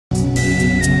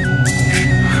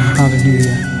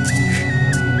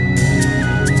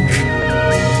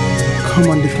Come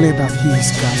on, declare that He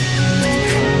is God.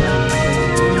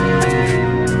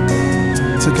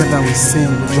 Together we sing,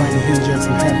 we join the angels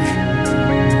in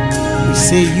heaven. We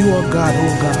say, You are God,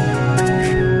 oh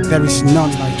God. There is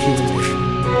none like you.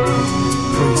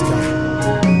 Praise God.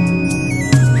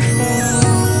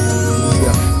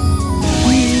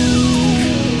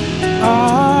 You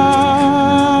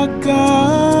are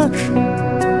God.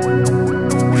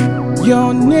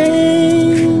 Your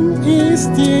name is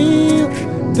still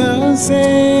the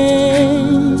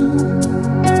same,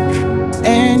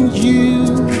 and you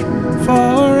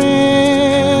forever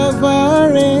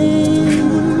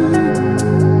reign.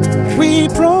 We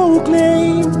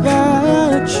proclaim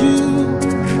that you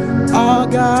are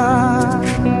God.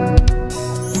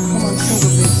 Come on, sing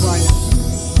with me, choir.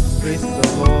 Praise the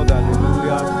Lord,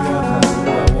 hallelujah. Viewers,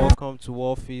 hallelujah. Welcome to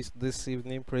War Feast this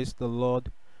evening. Praise the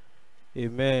Lord,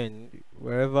 amen.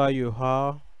 Wherever you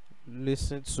are,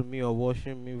 listen to me or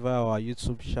watching me via our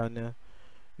YouTube channel,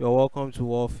 you're welcome to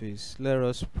War Feast. Let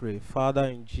us pray. Father,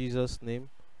 in Jesus'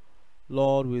 name,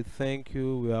 Lord, we thank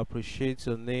you, we appreciate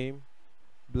your name.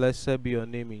 Blessed be your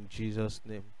name in Jesus'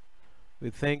 name. We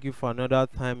thank you for another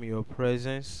time in your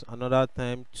presence, another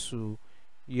time to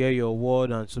hear your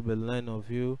word and to be learned of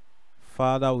you.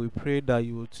 Father, we pray that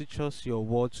you will teach us your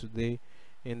word today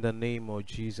in the name of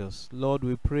Jesus. Lord,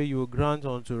 we pray you will grant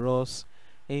unto us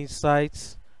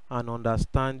insights and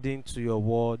understanding to your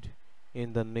word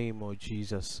in the name of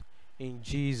Jesus. In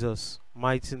Jesus'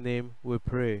 mighty name we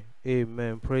pray.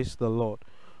 Amen. Praise the Lord.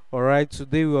 Alright,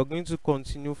 today we are going to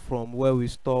continue from where we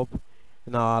stopped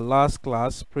in our last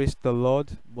class. Praise the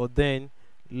Lord. But then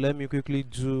let me quickly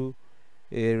do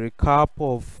a recap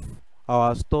of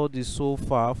our studies so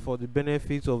far for the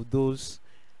benefit of those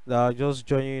that are just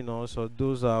joining us or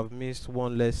those that have missed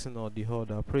one lesson or the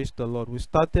other. Praise the Lord. We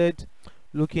started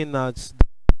looking at the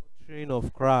doctrine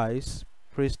of Christ.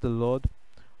 Praise the Lord.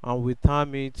 And we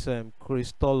term it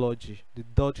Christology. The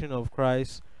doctrine of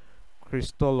Christ,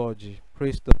 Christology.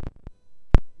 Praise the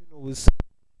Lord. We said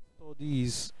study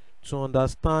is to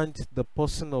understand the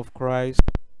person of Christ,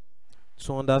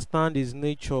 to understand his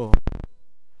nature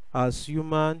as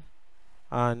human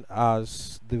and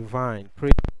as divine.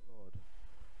 Praise the Lord.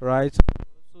 Right? I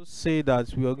also say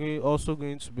that we are also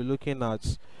going to be looking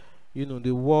at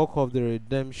the work of the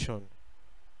redemption.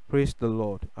 Praise the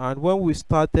Lord. And when we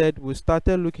started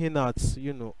looking at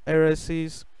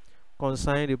heresies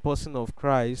concerning the person of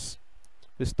Christ.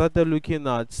 We started looking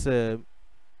at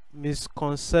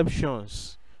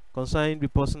misconceptions concerning the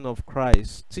person of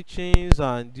Christ, teachings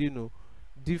and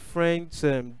different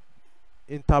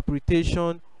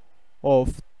interpretation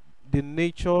of the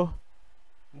natures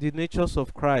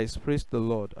of Christ. Praise the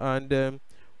Lord. And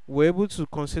we're able to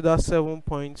consider 7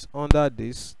 points under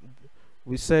this.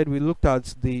 We said we looked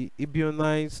at the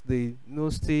Ebionites, the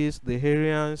Gnostics, the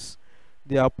Arians,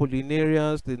 the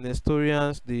Apollinarians, the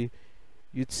Nestorians, the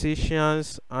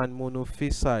Eutychians, and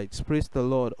Monophysites. Praise the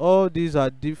Lord. All these are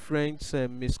different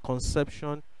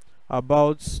misconceptions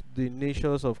about the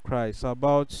natures of Christ,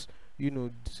 about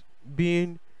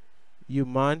being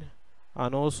human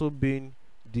and also being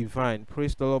divine.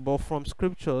 Praise the Lord. But from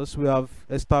scriptures we have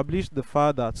established the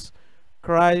fact that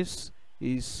Christ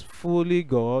is fully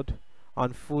God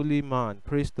and fully man.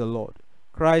 Praise the Lord.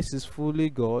 Christ is fully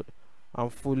God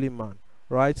and fully man.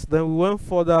 Right? Then we went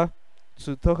further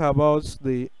to talk about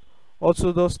the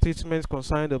orthodox statements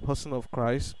concerning the person of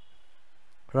Christ.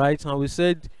 Right? And we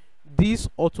said these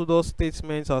orthodox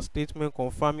statements are statements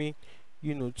confirming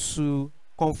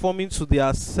conforming to the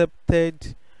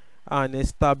accepted and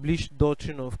established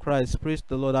doctrine of Christ. Praise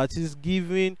the Lord. That is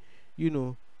giving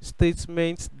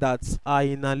statements that are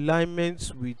in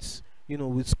alignment with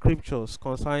with scriptures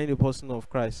concerning the person of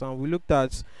Christ. And we looked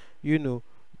at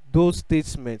those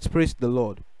statements. Praise the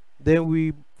Lord. Then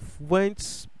we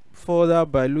went further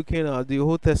by looking at the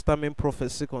Old Testament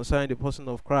prophecy concerning the person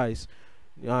of Christ,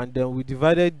 and then we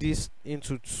divided this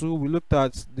into two. We looked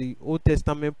at the Old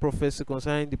Testament prophecy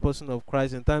concerning the person of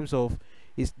Christ in terms of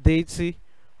his deity,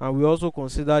 and we also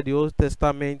considered the Old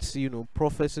Testament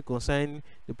prophecy concerning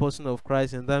the person of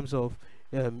Christ in terms of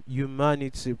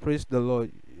humanity. Praise the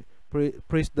Lord.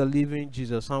 Praise the living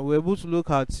Jesus. And we're able to look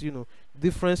at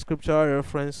different scriptural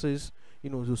references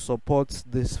to support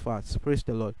this fact. Praise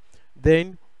the Lord.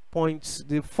 Then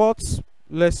the fourth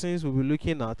lessons we'll be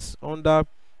looking at under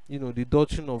the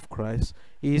doctrine of Christ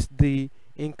is the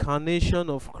incarnation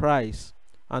of Christ,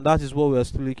 and that is what we're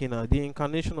still looking at, the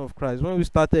incarnation of Christ. When we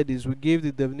started this, we gave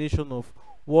the definition of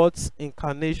what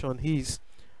incarnation is,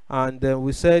 and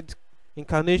we said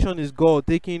incarnation is God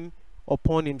taking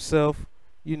upon himself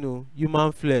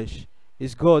human flesh.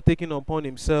 Is God taking upon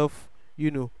himself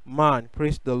man.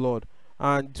 Praise the Lord.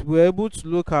 and we're able to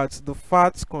look at the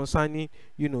facts concerning,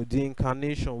 the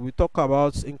incarnation. We talk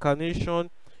about incarnation,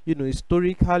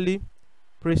 historically.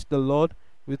 Praise the Lord.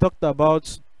 We talked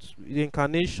about the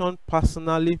incarnation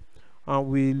personally, and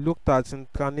we looked at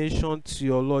incarnation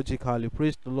theologically.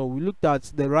 Praise the Lord. We looked at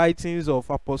the writings of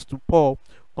Apostle Paul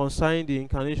concerning the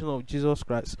incarnation of Jesus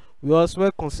Christ. We also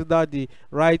considered the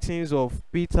writings of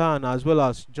Peter and as well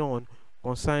as John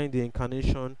concerning the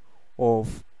incarnation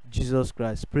of Jesus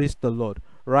Christ. Praise the Lord.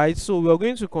 Right, so we are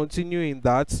going to continue in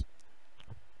that,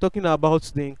 talking about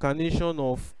the incarnation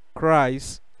of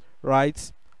Christ,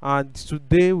 right? And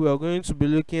today we are going to be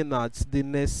looking at the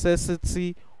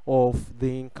necessity of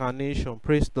the incarnation.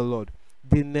 Praise the Lord.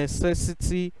 The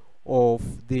necessity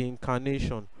of the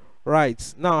incarnation.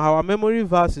 Right, now our memory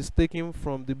verse is taken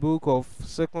from the book of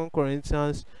 2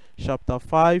 Corinthians chapter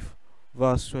 5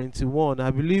 verse 21.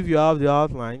 I believe you have the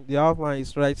outline. The outline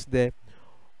is right there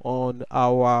on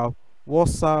our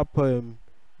WhatsApp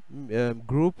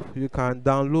group. You can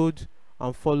download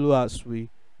and follow as we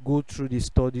go through the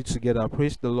study together.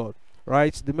 Praise the Lord.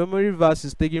 Right, the memory verse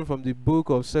is taken from the book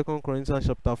of 2 Corinthians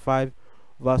chapter 5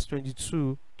 verse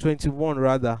 21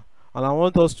 rather, and I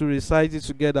want us to recite it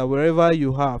together wherever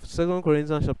you have. 2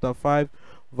 Corinthians chapter 5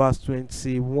 verse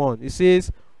 21. It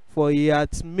says, "For he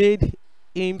hath made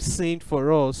him sin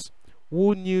for us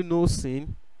who knew no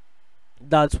sin,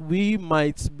 that we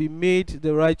might be made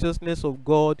the righteousness of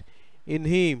God in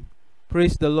him."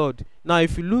 Praise the Lord. Now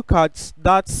if you look at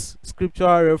that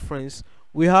scriptural reference,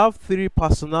 we have three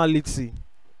personalities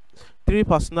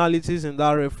in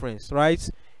that reference, right?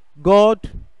 God,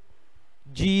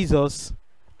 Jesus,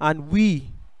 and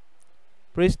we.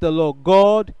 Praise the Lord.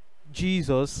 God,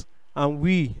 Jesus, and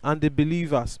we, and the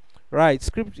believers. Right,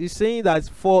 scripture is saying that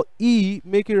for he,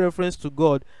 making reference to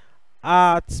God,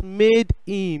 hath made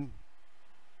him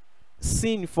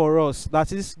sin for us.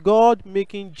 That is God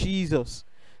making Jesus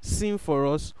sin for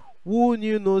us who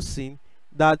knew no sin,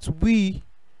 that we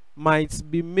might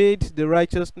be made the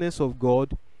righteousness of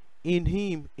God in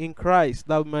him, in Christ.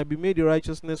 That we might be made the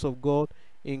righteousness of God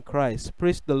in Christ.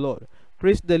 Praise the Lord.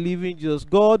 Praise the living Jesus.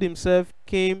 God himself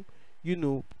came,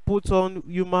 put on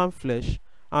human flesh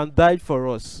and died for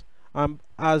us, and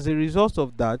as a result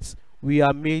of that, we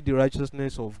are made the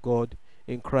righteousness of God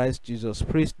in Christ Jesus.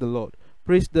 Praise the Lord.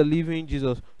 Praise the living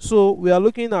Jesus. So we are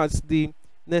looking at the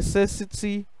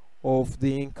necessity of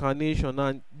the incarnation,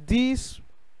 and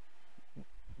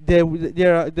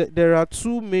there are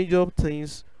two major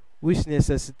things which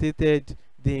necessitated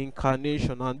the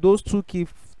incarnation, and those two key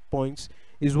points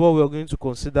is what we are going to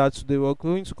consider today. We are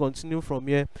going to continue from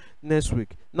here next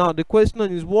week. Now the question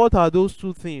is, what are those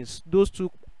two things, those 2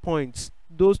 points,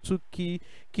 those two key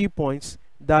points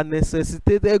that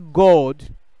necessitated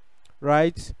God,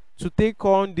 right, to take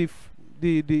on the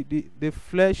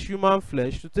flesh, human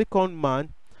flesh, to take on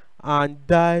man and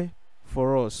die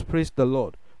for us? Praise the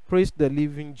Lord. Praise the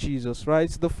living Jesus. Right,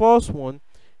 the first one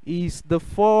is the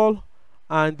fall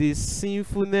and the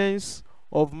sinfulness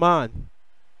of man.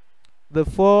 The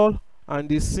fall and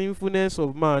the sinfulness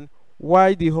of man.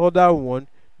 Why the other one,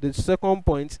 the second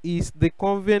point, is the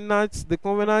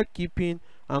covenant keeping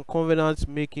and covenant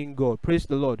making God. Praise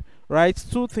the Lord. Right,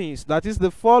 two things. That is, the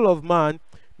fall of man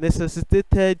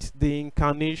necessitated the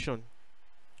incarnation.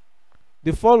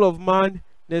 The fall of man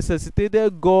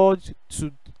necessitated God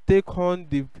to take on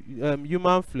the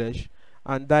human flesh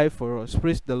and die for us.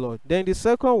 Praise the Lord. Then the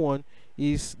second one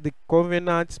is the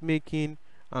covenant making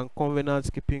and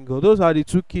covenant keeping God. Those are the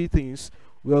two key things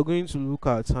we are going to look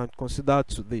at and consider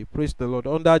today. Praise the Lord.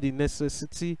 Under the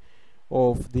necessity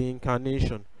of the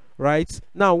incarnation. Right,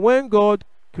 now when God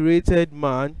created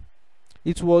man,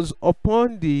 it was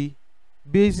upon the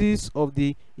basis of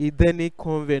the Edenic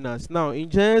covenant. Now in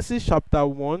Genesis chapter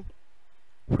 1,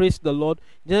 praise the Lord,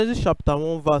 Genesis chapter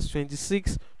 1 verse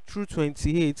 26 through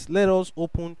 28, let us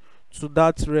open to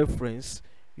that reference.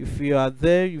 If you are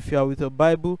there, if you are with a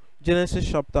Bible, Genesis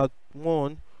chapter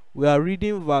 1, we are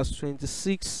reading verse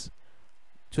 26,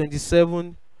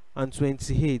 27 and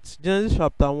 28. Genesis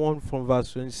chapter 1 from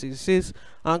verse 26 says,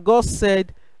 "And God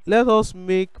said, let us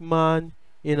make man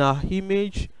in our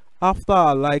image, after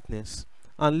our likeness,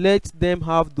 and let them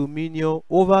have dominion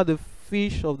over the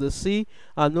fish of the sea,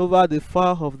 and over the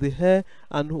fowl of the air,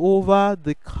 and over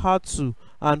the cattle,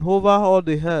 and over all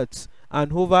the earth,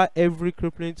 and over every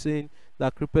creeping thing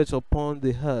that creepeth upon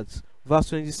the earth." Verse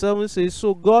 27 says,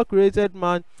 "So God created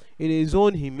man in his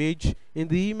own image. In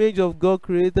the image of God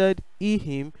created he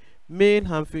him,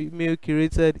 male and female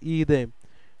created he them.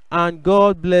 And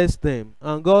God blessed them.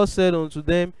 And God said unto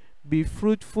them, Be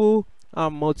fruitful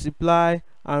and multiply,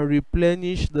 and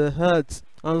replenish the earth,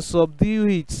 and subdue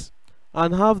it,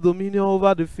 and have dominion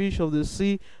over the fish of the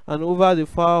sea, and over the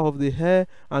fowl of the air,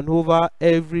 and over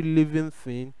every living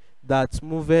thing that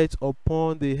moveth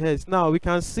upon the earth. Now we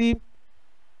can see,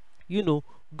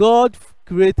 God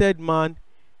created man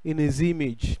in his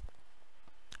image,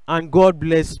 and God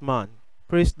blessed man.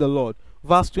 Praise the Lord.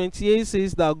 Verse 28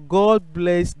 says that God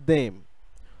blessed them.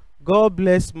 God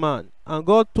blessed man, and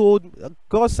God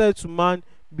said to man,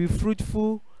 be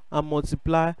fruitful and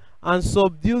multiply and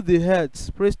subdue the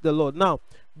earth. Praise the Lord. Now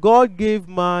God gave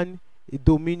man a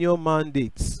dominion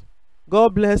mandate.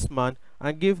 God blessed man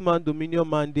and gave man dominion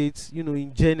mandates,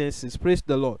 in Genesis. Praise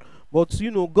the Lord. But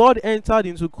God entered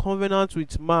into covenant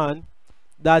with man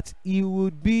that he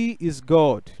would be his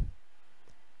God.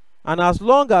 And as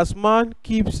long as man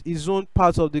keeps his own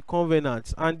part of the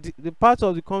covenant, and the part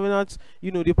of the covenant,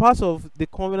 the part of the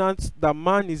covenant that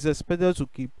man is expected to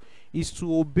keep is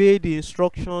to obey the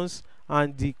instructions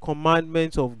and the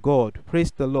commandments of God.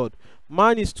 Praise the Lord.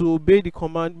 Man is to obey the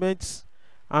commandments,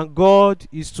 and God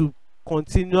is to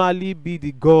continually be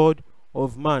the God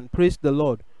of man. Praise the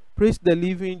Lord. Praise the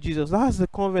living Jesus. That's the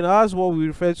covenant. That's what we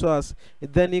refer to as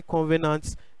Edenic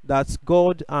covenant that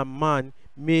God and man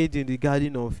made in the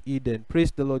Garden of Eden.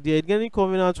 Praise the Lord. The Edenic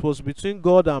covenant was between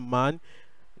God and man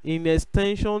in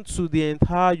extension to the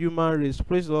entire human race.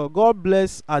 Praise the Lord. God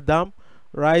blessed Adam,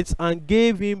 right, and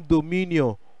gave him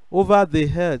dominion over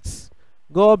the earth.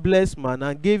 God blessed man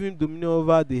and gave him dominion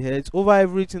over the earth, over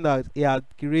everything that he had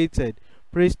created.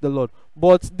 Praise the Lord.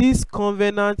 But this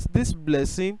covenant, this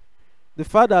blessing, the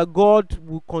fact that God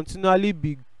will continually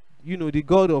be, the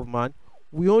God of man,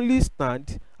 will only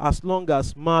stand as long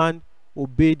as man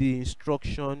obey the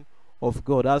instruction of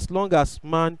God, as long as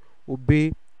man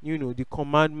obey the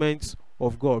commandments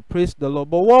of God. Praise the Lord.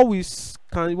 But what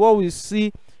we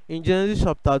see in Genesis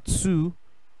chapter 2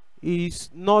 is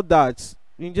not that.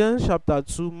 In Genesis chapter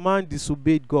 2, man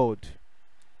disobeyed God.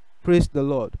 Praise the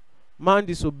Lord. Man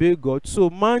disobeyed God, so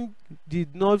man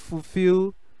did not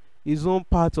fulfill his own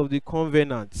part of the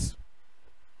covenant,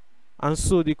 and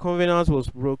so the covenant was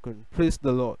broken. Praise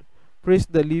the Lord. Praise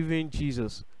the living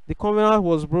Jesus. The covenant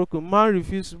was broken. Man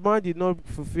did not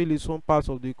fulfill his own part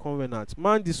of the covenant.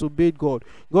 Man disobeyed God.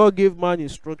 God gave man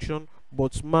instruction,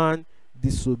 but man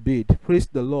disobeyed. Praise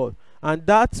the Lord. And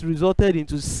that resulted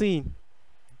into sin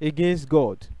against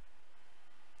God.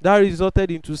 That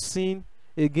resulted into sin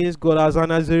against God.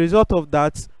 And as a result of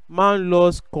that, man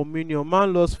lost communion.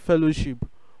 Man lost fellowship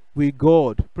with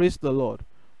God. Praise the Lord.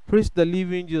 Praise the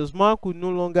living Jesus. Man could no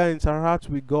longer interact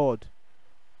with God.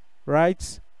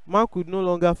 Right? Man could no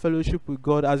longer fellowship with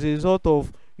God as a result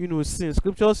of sin.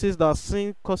 Scripture says that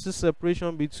sin causes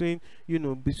separation between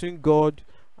God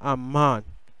and man.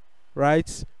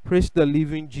 Right? Praise the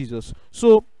living Jesus.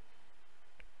 So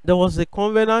there was a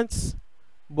covenant,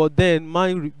 but then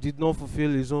man did not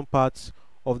fulfill his own part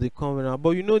of the covenant.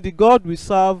 But the God we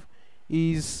serve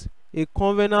is a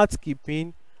covenant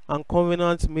keeping and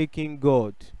covenant making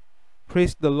God.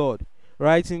 Praise the Lord.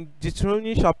 Right? In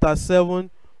Deuteronomy chapter 7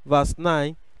 verse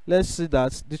 9, let's see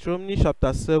that. Deuteronomy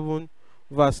chapter 7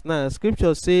 verse 9,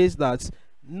 scripture says that,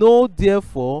 know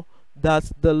therefore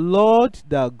that the Lord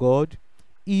thy God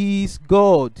is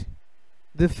God,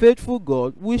 the faithful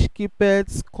God, which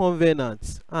keepeth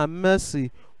covenant and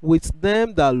mercy with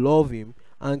them that love him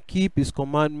and keep his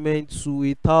commandments to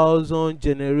 1,000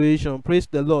 generations. Praise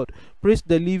the Lord. Praise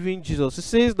the living Jesus. It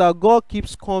says that God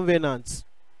keeps covenants.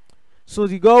 So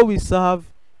the God we serve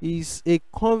is a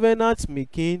covenant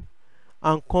making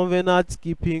and covenant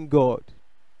keeping God.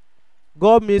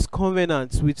 God makes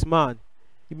covenants with man.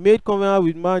 He made covenant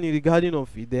with man in the Garden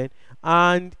of Eden,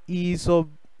 and he is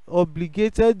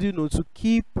obligated to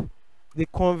keep the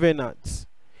covenant.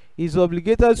 He's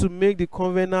obligated to make the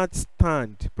covenant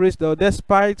stand. Praise the Lord.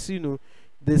 Despite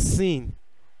the sin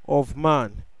of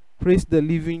man. Praise the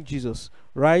living Jesus.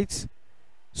 Right?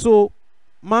 So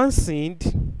man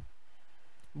sinned,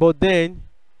 but then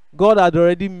God had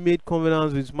already made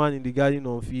covenants with man in the Garden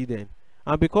of Eden.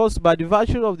 And because by the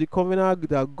virtue of the covenant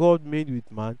that God made with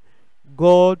man,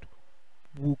 God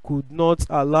could not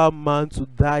allow man to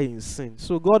die in sin.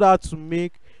 So God had to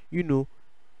make,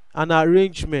 an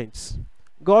arrangement.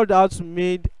 God had to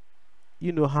make,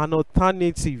 an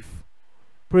alternative.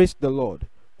 Praise the Lord.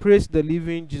 Praise the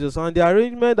living Jesus. And the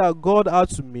arrangement that God had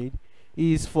to make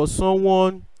is for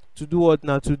someone to do what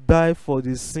now? To die for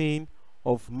the sin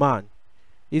of man.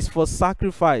 Is for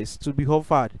sacrifice to be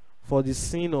offered for the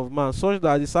sin of man, such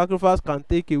that the sacrifice can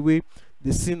take away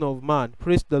the sin of man.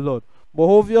 Praise the Lord. But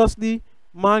obviously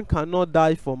man cannot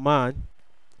die for man.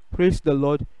 Praise the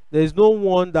Lord. There is no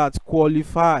one that's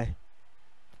qualified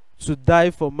to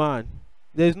die for man.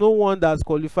 There is no one that's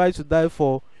qualified to die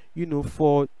for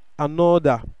for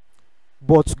another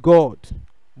but God.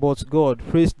 But God.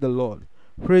 Praise the Lord.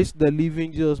 Praise the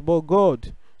living Jesus. But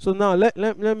God. So now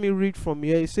let me read from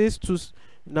here. It says,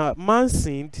 now man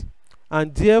sinned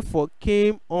and therefore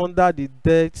came under the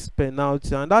death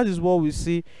penalty. And that is what we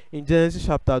see in Genesis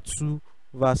chapter 2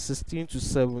 verse 16 to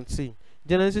 17.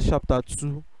 Genesis chapter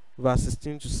 2 verse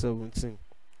 16 to 17.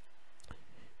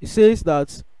 It says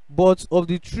that, but of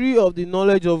the tree of the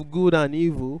knowledge of good and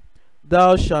evil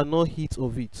thou shalt not eat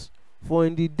of it, for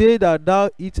in the day that thou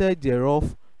eatest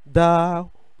thereof thou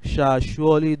shalt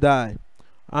surely die.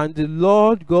 And the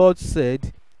Lord God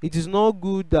said, it is not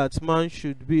good that man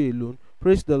should be alone.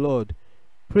 Praise the Lord.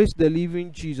 Praise the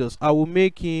living Jesus. I will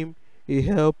make him a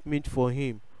helpmeet for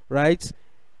him. Right?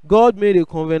 God made a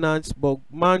covenant, but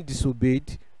man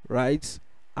disobeyed. Right?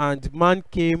 And man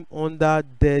came under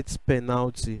death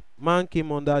penalty. Man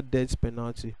came under death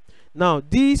penalty. Now,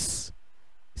 this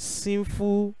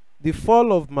sinful, the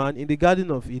fall of man in the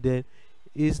Garden of Eden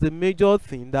is the major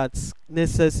thing that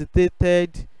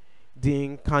necessitated the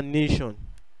incarnation.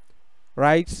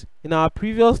 Right? In our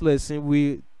previous lesson,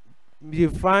 we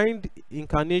defined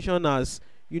incarnation as,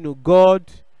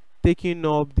 God taking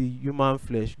up the human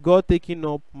flesh, God taking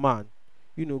up man,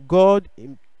 God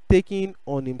taking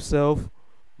on himself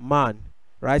man,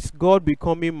 right? God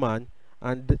becoming man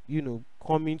and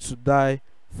coming to die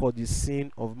for the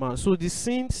sin of man. So the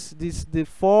sins, the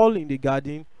fall in the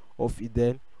Garden of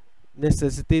Eden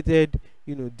necessitated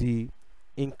the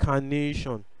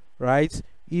incarnation, right?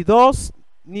 He thus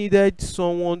needed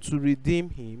someone to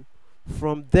redeem him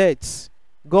from death.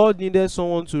 God needed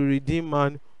someone to redeem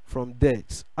man from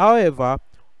death. However,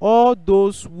 all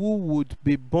those who would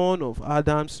be born of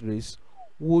Adam's race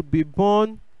would be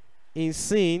born in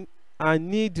sin and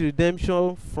need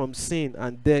redemption from sin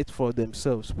and death for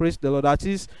themselves. Praise the Lord. That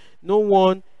is, no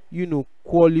one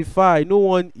qualified, no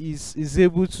one is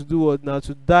able to do what now,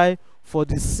 to die for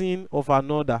the sin of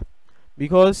another,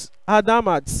 because Adam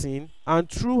had sinned, and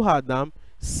through Adam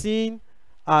sin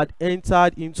had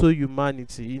entered into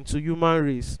humanity, into human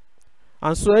race.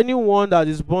 And so anyone that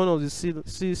is born of the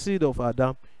seed of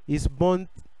Adam is born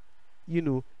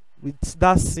with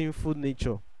that sinful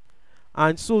nature.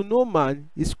 And so no man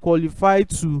is qualified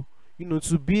to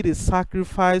to be the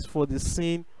sacrifice for the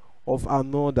sin of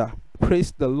another.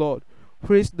 Praise the Lord.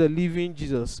 Praise the living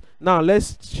Jesus. Now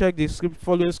let's check the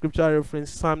following scripture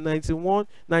reference. Psalm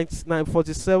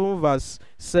 47 verse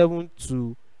 7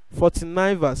 to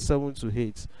 49 verse 7 to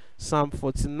 8. Psalm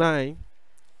 49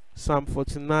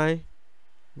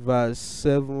 verse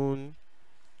 7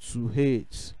 to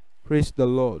 8. Praise the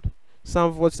Lord.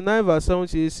 Psalm 49 verse 7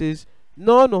 to 8 says,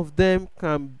 none of them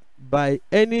can by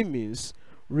any means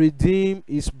redeem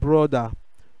his brother,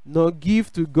 nor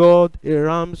give to God a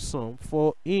ransom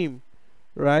for him.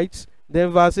 Right?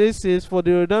 Then verse 8 says, for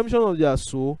the redemption of their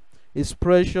soul is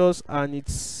precious and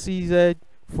it's seized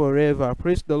forever.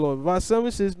 Praise the Lord. Verse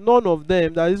 7 says, none of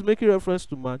them, that is making reference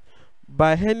to man,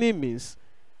 by any means,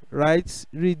 right,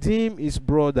 redeem his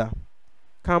brother,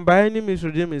 can by any means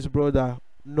redeem his brother,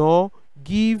 nor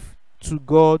give to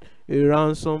God a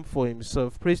ransom for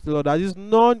himself. Praise the Lord. That is,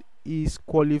 none is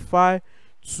qualified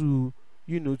to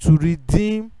to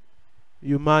redeem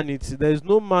humanity. There is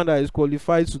no man that is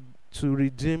qualified to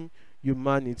redeem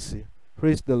humanity.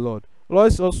 Praise the Lord.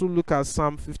 Let's also look at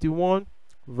Psalm 51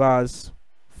 verse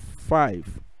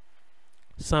 5.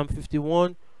 Psalm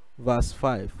 51 verse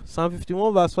 5. Psalm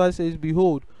 51 verse 5 says,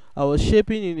 behold, I was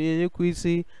shapen in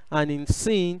iniquity, and in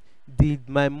sin did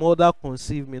my mother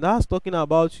conceive me. That's talking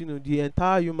about the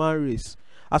entire human race.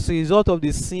 As a result of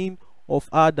the sin of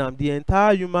Adam, the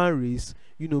entire human race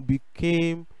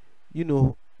became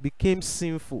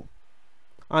sinful,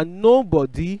 and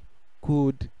nobody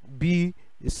could be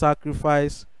a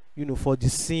sacrifice for the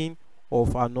sin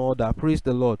of another. Praise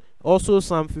the Lord. Also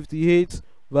Psalm 58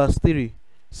 verse 3.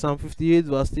 Psalm 58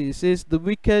 verse 3, it says, the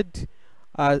wicked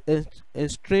are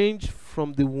estranged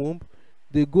from the womb,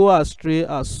 they go astray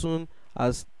as soon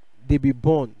as they be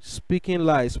born, speaking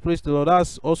lies. Praise the Lord.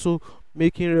 That's also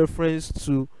making reference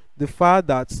to the fact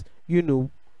that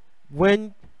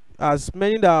when as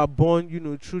many that are born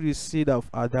through the seed of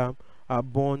Adam are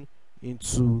born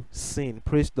into sin.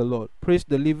 Praise the Lord. Praise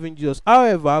the living Jesus.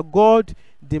 However, God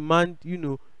demanded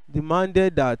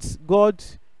that God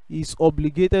is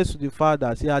obligated to the fact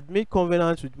that he had made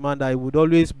covenant with man that he would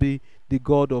always be the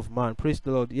God of man. Praise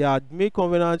the Lord. He had made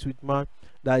covenant with man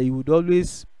that he would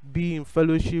always be in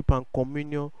fellowship and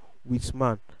communion with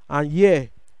man. And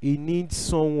he needs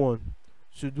someone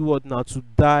to do what now? To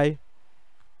die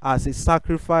as a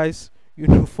sacrifice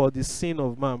for the sin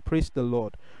of man. Praise the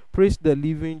Lord. Praise the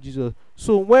living Jesus.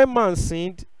 So when man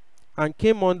sinned and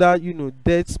came under,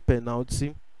 death's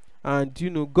penalty,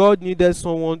 and God needed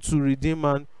someone to redeem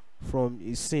man from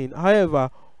his sin. However,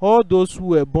 all those who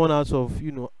were born out of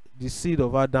the seed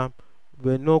of Adam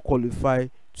were not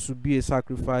qualified to be a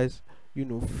sacrifice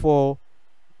for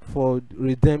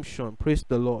redemption. Praise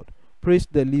the Lord. Praise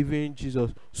the living Jesus.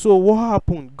 So what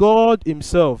happened? God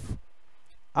himself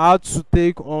had to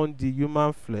take on the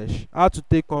human flesh, had to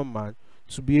take on man,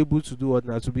 to be able to do what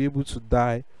now? To be able to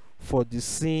die for the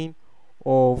sin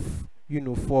of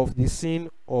for the sin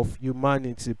of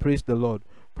humanity. Praise the Lord.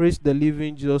 Praise the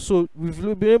living Jesus. So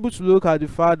we've been able to look at the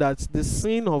fact that the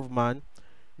sin of man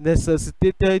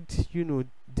necessitated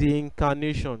the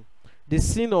incarnation. The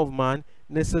sin of man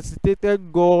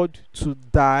necessitated God to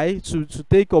die, to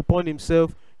take upon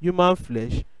himself human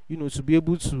flesh, to be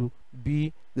able to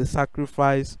be the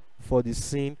sacrifice for the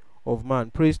sin of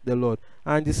man. Praise the Lord.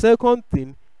 And the second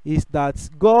thing is that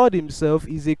God himself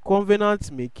is a covenant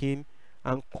making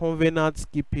and covenant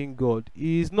keeping God.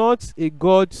 He is not a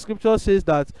God. Scripture says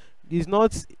that he is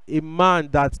not a man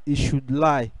that he should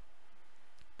lie.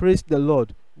 Praise the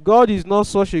Lord. God is not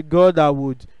such a God that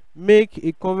would make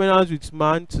a covenant with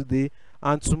man today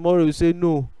and tomorrow you say,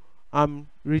 no, I'm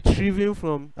retrieving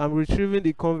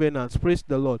the covenant. Praise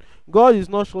the Lord. God is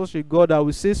not such a God that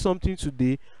will say something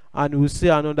today and will say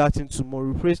another thing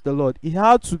tomorrow. Praise the Lord. He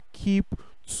had to keep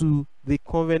to the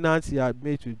covenant he had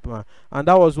made with man, and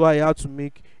that was why he had to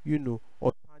make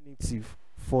alternative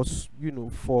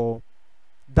for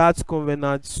that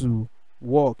covenant to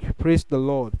work. Praise the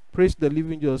Lord. Praise the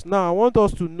living Jesus. Now I want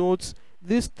us to note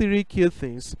these three key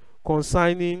things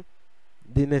concerning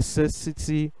the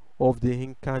necessity of the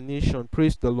incarnation.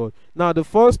 Praise the Lord. Now the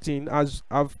first thing, as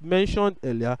I've mentioned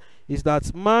earlier, is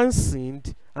that man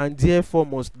sinned and therefore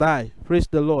must die. Praise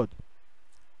the Lord.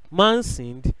 Man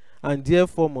sinned and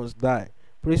therefore must die.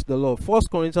 Praise the Lord. 1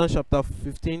 Corinthians chapter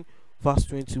 15 verse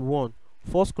 21.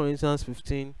 1 Corinthians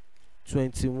 15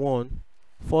 21.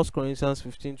 1 Corinthians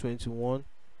 15 21.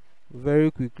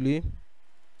 Very quickly,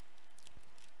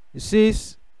 it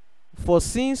says, for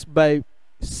since by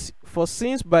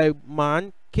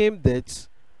man came death,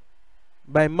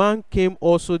 by man came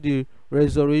also the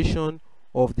resurrection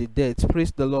of the dead.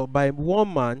 Praise the Lord. By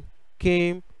one man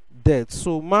came death.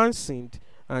 So man sinned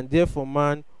and therefore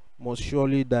man must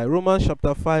surely die. Romans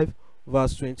chapter 5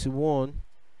 verse 21.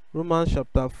 Romans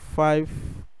chapter 5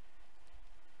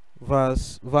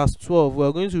 verse 12. We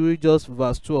are going to read just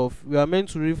verse 12. We are meant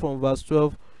to read from verse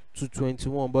 12 to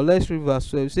 21, but let's read verse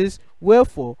 12. It says,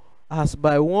 wherefore as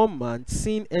by one man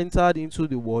sin entered into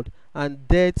the world, and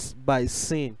death by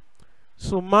sin.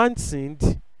 So man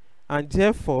sinned and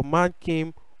therefore man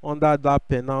came under that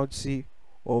penalty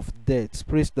of death.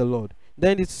 Praise the Lord.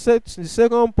 Then the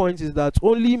second point is that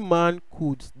only man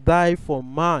could die for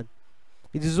man.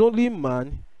 It is only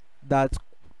man that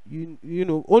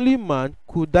only man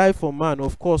could die for man,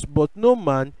 of course, but no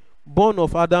man born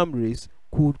of Adam race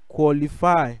could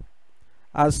qualify,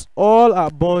 as all are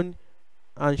born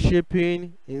and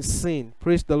shaping in sin.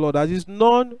 Praise the Lord. That is,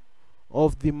 none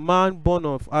of the man born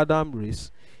of Adam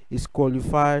race is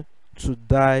qualified to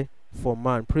die for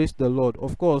man. Praise the Lord.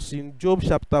 Of course, in Job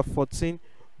chapter 14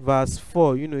 verse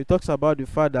 4, it talks about the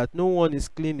fact that no one is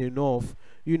clean enough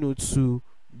to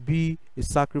be a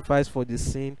sacrifice for the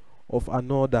sin of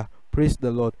another. Praise the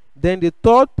Lord. Then the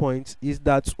third point is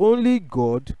that only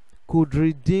God could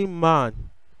redeem man.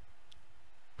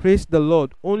 Praise the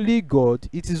Lord. Only God.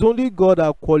 It is only God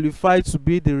that qualified to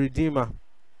be the redeemer,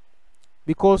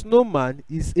 because no man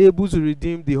is able to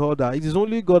redeem the other. It is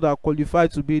only God that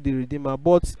qualified to be the redeemer.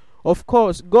 But of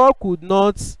course, God could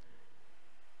not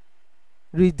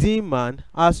redeem man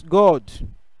as God.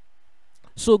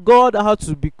 So God had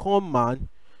to become man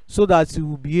so that he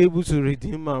will be able to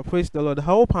redeem man. Praise the Lord. I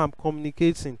hope I'm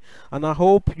communicating, and I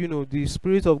hope the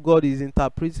Spirit of God is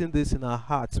interpreting this in our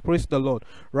hearts. Praise the Lord.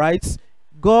 Right?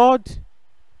 God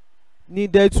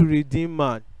needed to redeem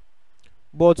man,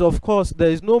 but of course there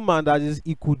is no man that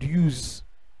he could use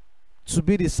to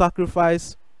be the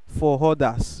sacrifice for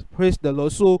others. Praise the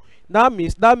Lord. So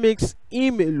that makes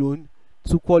him alone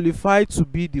to qualify to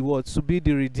be the what? To be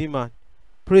the redeemer.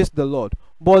 Praise the Lord.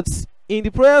 But in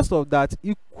the process of that,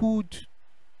 he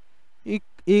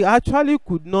actually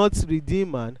could not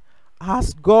redeem man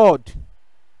as God.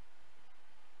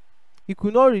 He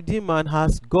could not redeem man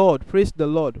as God. Praise the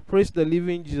Lord. Praise the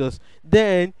living Jesus.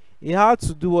 Then he had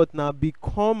to do what now?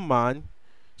 Become man,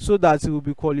 so that he will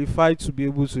be qualified to be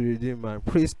able to redeem man.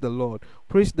 Praise the Lord.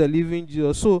 Praise the living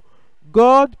Jesus. So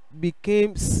God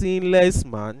became sinless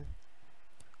man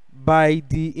by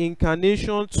the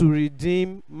incarnation to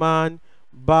redeem man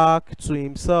back to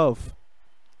himself.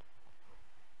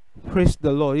 Praise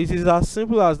the Lord. It is as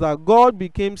simple as that. God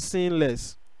became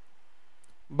sinless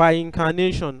by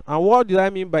incarnation. And what do I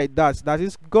mean by that? That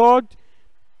is, God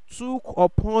took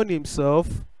upon himself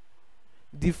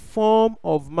the form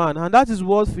of man. And that is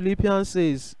what Philippians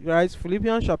says, right?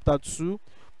 Philippians chapter 2,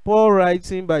 Paul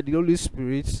writing by the Holy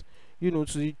Spirit, to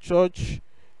the church.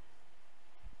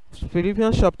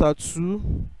 Philippians chapter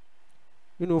 2,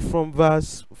 from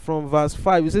verse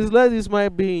 5, it says, let this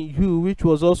mind be in you, which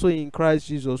was also in Christ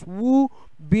Jesus, who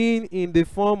being in the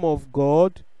form of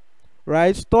God,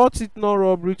 right, thought it not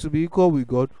robbery to be equal with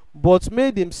God, but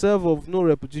made himself of no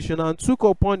reputation, and took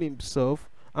upon him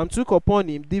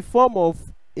the form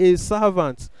of a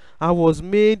servant, and was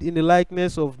made in the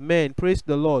likeness of men. Praise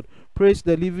the Lord. Praise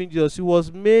the living Jesus. He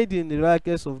was made in the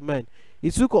likeness of men. He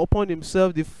took upon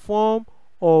himself the form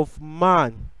of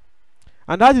man.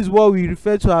 And that is what we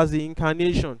refer to as the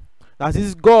incarnation. That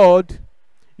is God,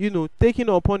 taking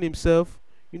upon himself,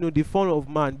 the form of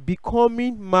man,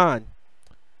 becoming man,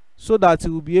 so that he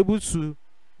will be able to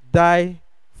die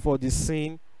for the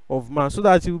sin of man, so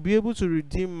that he will be able to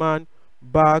redeem man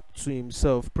back to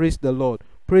himself. Praise the Lord.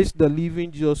 Praise the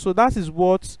living Jesus. So that is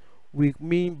what we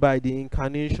mean by the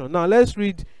incarnation. Now let's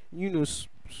read,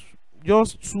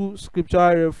 just two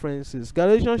scriptural references.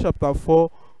 Galatians chapter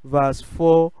 4, verse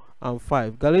 4 and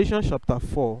 5. Galatians chapter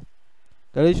 4,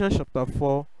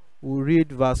 we'll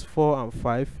read verse 4 and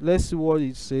 5. Let's see what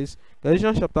it says.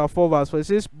 Galatians chapter 4, verse 4, it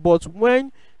says, but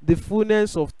when the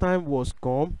fullness of time was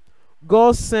come,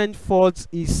 God sent forth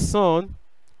his son,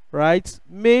 right,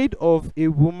 made of a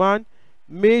woman,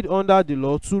 made under the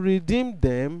law, to redeem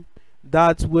them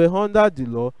that were under the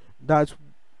law, that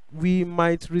we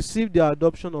might receive the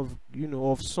adoption of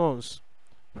of sons.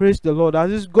 Praise the Lord. That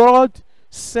is, God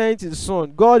sent his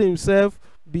son. God himself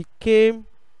became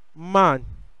man,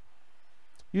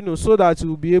 so that he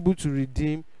will be able to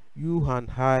redeem you and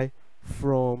I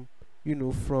from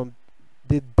from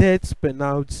the death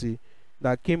penalty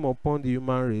that came upon the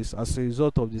human race as a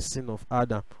result of the sin of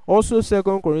Adam. Also, 2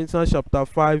 Corinthians chapter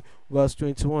 5, verse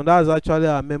 21, that's actually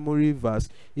a memory verse.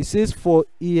 It says, for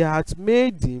he hath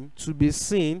made him to be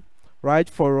sin, right,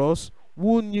 for us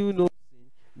who knew no sin,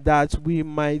 that we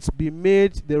might be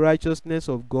made the righteousness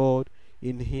of God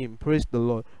in him. Praise the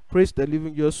Lord. Praise the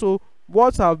living God. So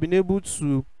what I've been able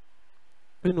to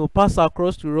pass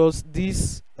across to us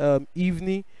this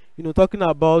evening, talking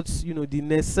about the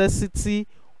necessity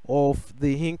of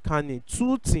the incarnate.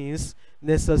 Two things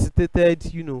necessitated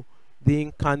the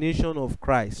incarnation of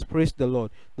Christ. Praise the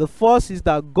Lord. The first is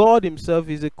that God himself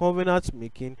is a covenant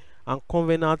making and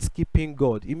covenant keeping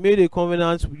God. He made a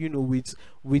covenant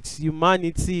with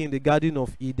humanity in the Garden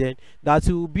of Eden, that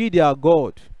he will be their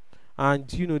God, and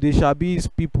they shall be his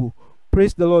people.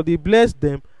 Praise the Lord. He blessed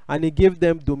them and he gave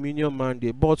them dominion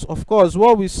mandate. But of course,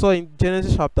 what we saw in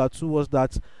Genesis chapter 2 was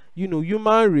that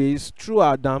human race through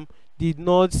Adam did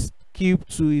not keep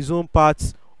to his own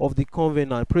parts of the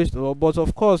covenant. Praise the Lord. But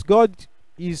of course, God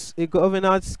is a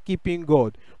covenant keeping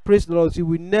God. Praise the Lord. He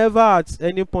will never at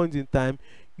any point in time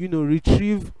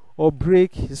retrieve or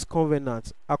break his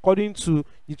covenant, according to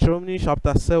Deuteronomy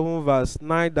chapter 7, verse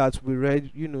 9 that we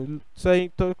read,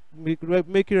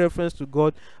 making reference to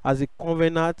God as a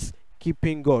covenant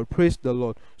keeping God. Praise the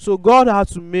Lord. So God had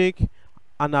to make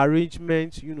an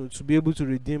arrangement to be able to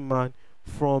redeem man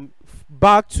from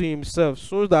back to himself,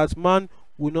 so that man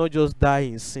will not just die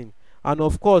in sin. And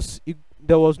of course,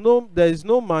 there is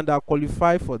no man that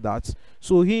qualified for that,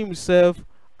 so he himself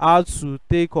had to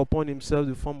take upon himself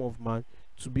the form of man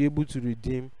to be able to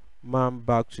redeem man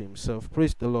back to himself.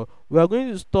 Praise the Lord. We are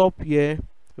going to stop here,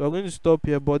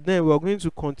 but then we are going to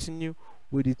continue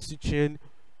with the teaching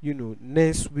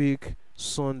next week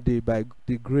Sunday, by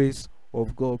the grace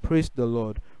of God. Praise the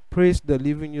Lord. Praise the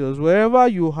living Jesus. Wherever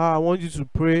you are, I want you to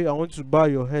pray. I want you to bow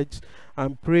your heads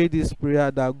and pray this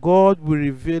prayer, that God will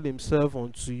reveal himself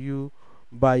unto you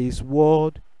by his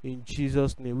word, in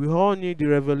Jesus' name. We all need the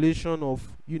revelation of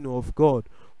of God.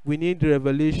 We need the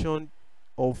revelation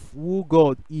of who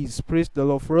God is. Praise the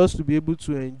Lord. For us to be able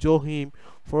to enjoy him,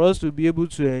 for us to be able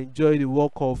to enjoy the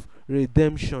work of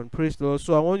redemption. Praise the Lord.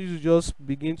 So I want you to just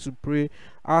begin to pray,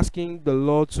 asking the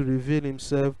Lord to reveal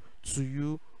himself to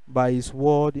you by his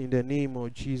word, in the name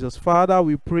of Jesus. Father,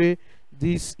 we pray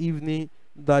this evening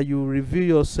that you reveal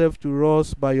yourself to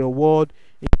us by your word,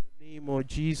 in the name of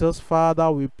Jesus. Father,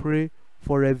 we pray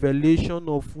for revelation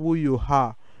of who you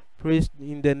are. Praise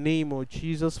in the name of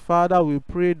Jesus. Father, we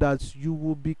pray that you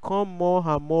will become more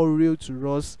and more real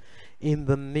to us, in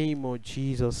the name of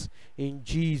Jesus. In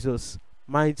Jesus'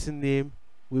 mighty name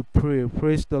we pray.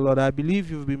 Praise the Lord. I believe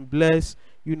you've been blessed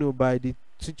by the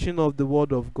teaching of the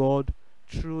word of God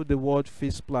through the Word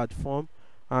Feast platform,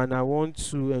 and I want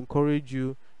to encourage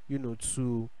you,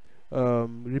 to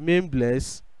remain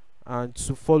blessed and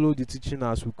to follow the teaching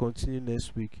as we continue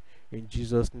next week. In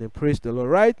Jesus' name, praise the Lord.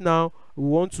 Right now, we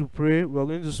want to pray. We're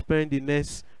going to spend the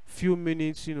next few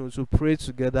minutes, to pray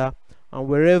together. And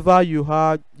wherever you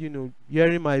are,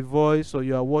 hearing my voice, or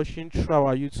you are watching through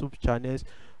our YouTube channels,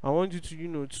 I want you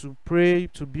to, to pray,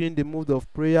 to be in the mood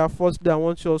of prayer. Firstly, I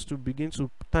want us to begin to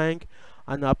thank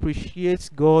and appreciate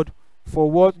God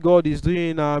for what God is doing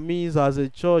in our midst as a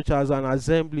church, as an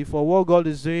assembly, for what God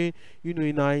is doing,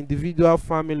 in our individual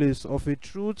families. Of a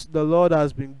truth, the Lord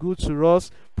has been good to us.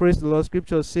 Praise the Lord.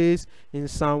 Scripture says in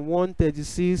Psalm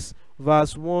 136,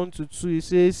 verse 1 to 2, it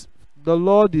says, the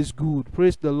Lord is good.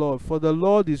 Praise the Lord. For the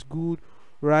Lord is good,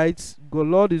 right? The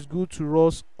Lord is good to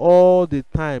us all the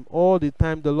time. All the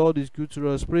time, the Lord is good to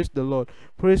us. Praise the Lord.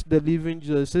 Praise the living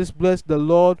Jesus. It says, bless the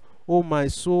Lord, O my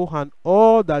soul, and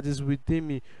all that is within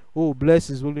me. Oh, bless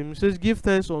his holy name. It says, give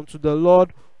thanks unto the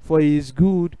Lord, for he is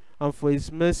good, and for his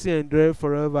mercy endureth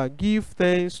forever. Give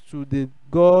thanks to the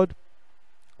God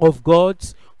of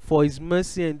gods, for his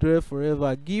mercy endureth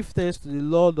forever. Give thanks to the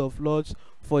Lord of lords,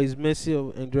 for his mercy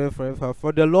endureth forever.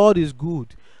 For the Lord is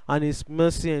good, and his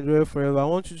mercy endureth forever. I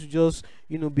want you to just,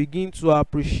 begin to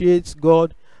appreciate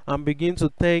God and begin to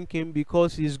thank him,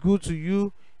 because he is good to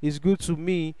you. Is good to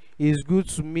me, is good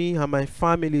to me and my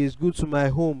family, is good to my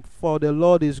home, for the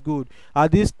Lord is good.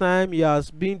 At this time, he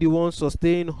has been the one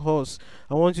sustaining us.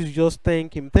 I want you to just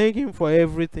thank him for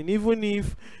everything, even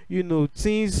if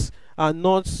things are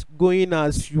not going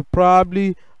as you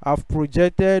probably have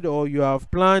projected or you have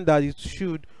planned that it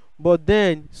should. But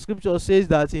then scripture says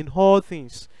that in all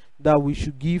things that we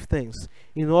should give thanks.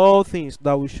 In all things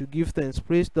that we should give thanks.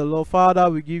 Praise the Lord. Father,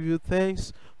 we give you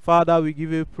thanks. Father, we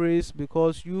give you praise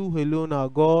because you alone are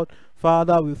God.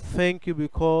 Father, we thank you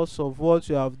because of what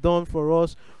you have done for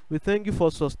us. We thank you for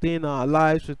sustaining our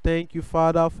lives. We thank you,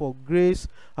 Father, for grace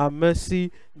and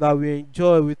mercy that we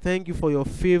enjoy. We thank you for your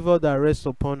favor that rests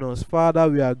upon us. Father,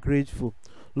 we are grateful.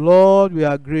 Lord, we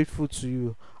are grateful to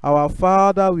you. Our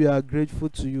Father, we are grateful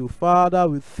to you. Father,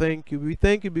 we thank you. We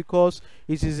thank you because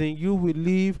it is in you we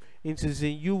live. It is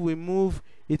in you we move.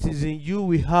 It is in you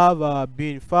we have our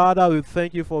being. Father, we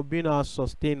thank you for being our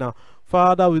sustainer.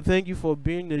 Father, we thank you for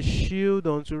being a shield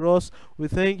unto us. We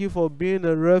thank you for being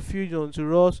a refuge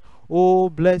unto us. Oh,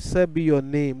 blessed be your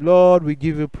name. Lord, we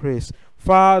give you praise.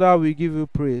 Father, we give you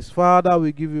praise. Father,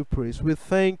 we give you praise. We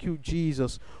thank you,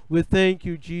 Jesus. We thank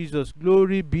you, Jesus.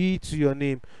 Glory be to your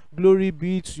name. Glory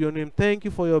be to your name. Thank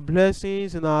you for your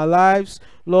blessings in our lives.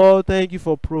 Lord, thank you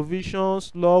for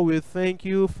provisions. Lord, we thank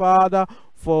you, Father,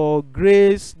 for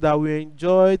grace that we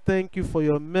enjoy. Thank you for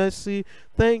your mercy.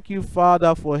 Thank you,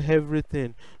 Father, for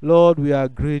everything. Lord, we are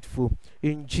grateful.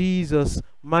 In Jesus'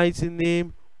 mighty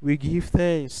name, we give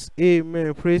thanks.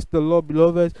 Amen. Praise the Lord,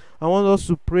 beloved. I want us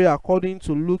to pray according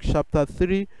to Luke chapter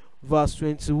 3, verse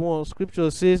 21. Scripture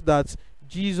says that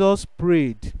Jesus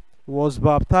prayed, was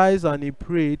baptized, and he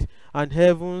prayed, and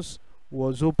heavens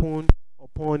was opened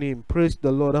upon him. Praise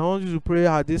the Lord. I want you to pray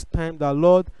at this time that,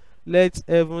 Lord, let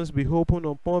heavens be opened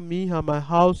upon me and my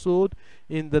household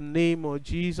in the name of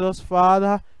Jesus.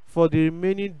 Father, for the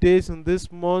remaining days in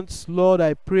this month, Lord,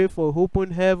 I pray for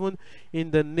open heaven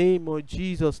in the name of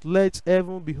Jesus. Let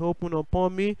heaven be open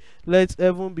upon me. Let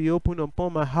heaven be open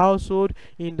upon my household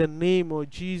in the name of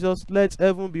Jesus. Let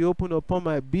heaven be open upon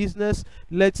my business.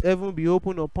 Let heaven be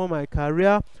open upon my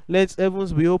career. Let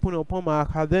heavens be open upon my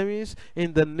academics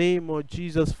in the name of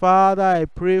Jesus. Father, I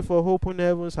pray for open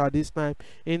heavens at this time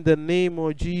in the name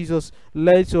of Jesus.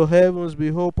 Let your heavens be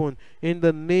open in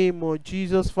the name of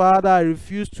Jesus. Father, I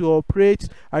refuse to operate.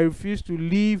 I refuse to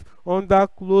live under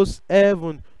closed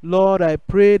heaven. Lord, I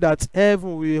pray that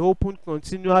heaven will open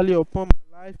continually upon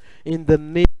my life in the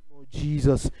name of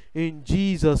Jesus. In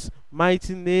Jesus'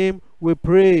 mighty name we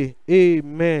pray.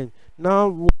 Amen. Now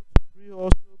we want to pray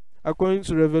also according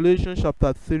to Revelation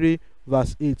chapter 3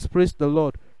 verse 8. Praise the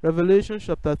Lord. Revelation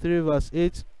chapter 3 verse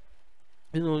 8.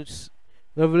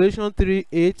 Revelation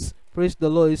 3:8. Praise the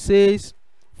Lord. It says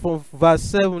from verse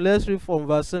 7, let's read from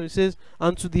verse 7. It says,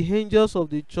 and to the angels of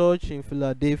the church in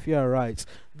Philadelphia writes,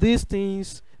 these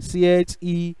things saith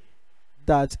he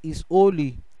that is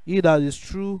holy, he that is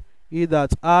true, he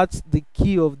that hath the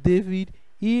key of David,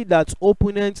 he that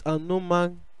openeth and no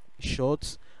man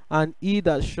shuts, and he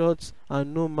that shuts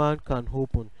and no man can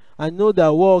open. I know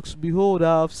thy works. Behold,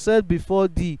 I have set before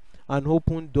thee an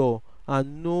open door,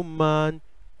 and no man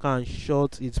can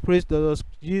shut it. Praise the Lord.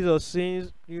 Jesus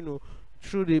says,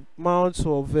 through the mouth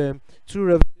of through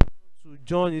revelation to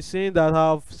John, is saying that I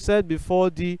have set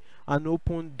before thee an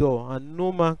open door and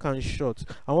no man can shut.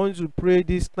 I want you to pray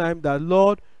this time that,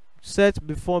 Lord, set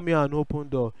before me an open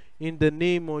door. In the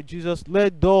name of Jesus,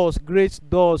 let doors, great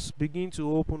doors, begin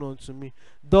to open unto me.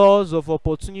 Doors of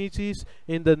opportunities,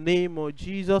 in the name of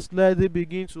Jesus, let it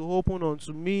begin to open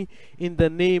unto me. In the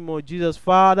name of Jesus,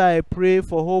 Father, I pray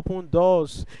for open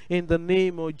doors. In the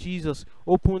name of Jesus,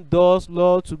 open doors,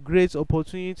 Lord, to great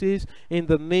opportunities. In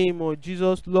the name of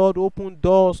Jesus, Lord, open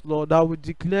doors, Lord, that will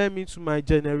declare me to my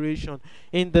generation.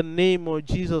 In the name of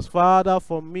Jesus, Father,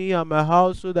 for me and my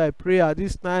household, I pray at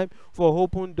this time for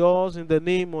open doors. In the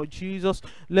name of Jesus,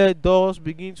 let doors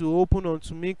begin to open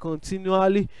unto me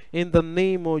continually. In the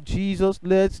name of Jesus,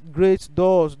 let great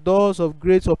doors, doors of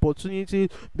great opportunity,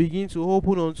 begin to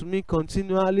open unto me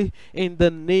continually. In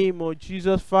the name of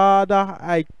Jesus, Father,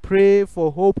 I pray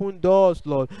for open doors,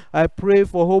 Lord. I pray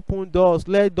for open doors.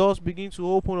 Let doors begin to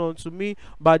open unto me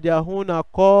by their own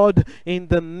accord. In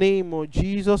the name of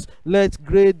Jesus, let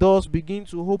great doors begin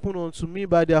to open unto me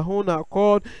by their own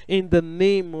accord. In the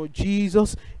name of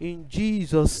Jesus, in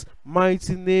Jesus'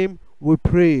 mighty name we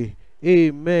pray.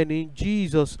 Amen. In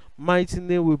Jesus' mighty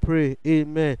name we pray.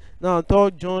 Amen. Now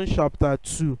 3 John chapter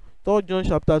 2. 3 John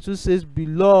chapter 2 says,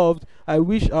 Beloved, I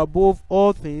wish above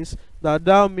all things that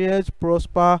thou mayest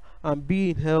prosper and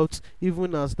be in health,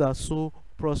 even as thy soul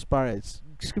prospereth.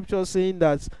 Scripture saying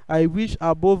that I wish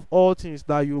above all things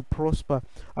that you prosper.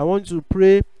 I want to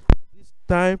pray at this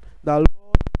time that, Lord,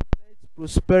 let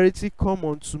prosperity come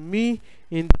unto me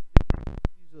in the name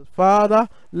of Jesus. Father,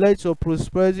 let your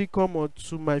prosperity come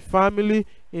unto my family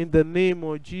in the name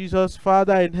of Jesus.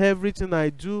 Father, in everything I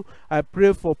do, I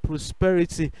pray for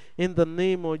prosperity in the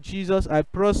name of Jesus. I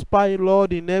prosper,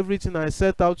 Lord, in everything I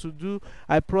set out to do.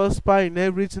 I prosper in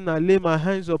everything I lay my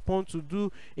hands upon to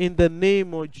do in the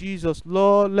name of Jesus.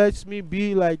 Lord, let me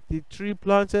be like the tree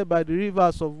planted by the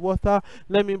rivers of water.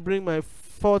 Let me bring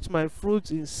forth my fruits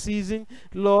in season,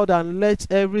 Lord, and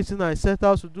let everything I set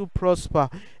out to do prosper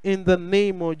in the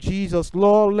name of Jesus.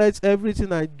 Lord, let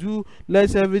everything I do,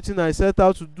 let everything I set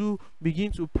out to do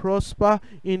begin to prosper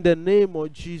in the name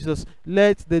of Jesus.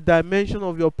 Let the dimension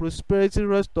of your prosperity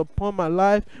rest upon my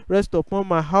life, rest upon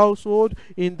my household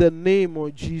in the name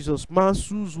of Jesus.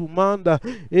 Masuzu manda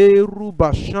eru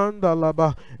bashanda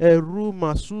laba eru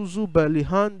masuzu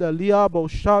belihanda liabo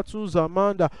shatu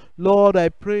zamanda. Lord, I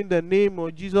pray in the name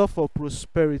of Jesus for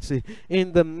prosperity.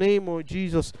 In the name of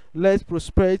Jesus, let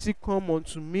prosperity come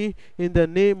unto me. In the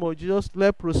name of Jesus,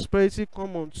 let prosperity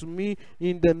come unto me.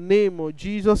 In the name of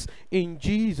Jesus, in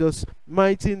Jesus'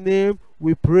 mighty name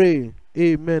we pray.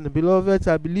 Amen. Beloved,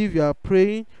 I believe you are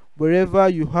praying wherever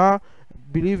you are.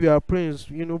 Believe you are praying.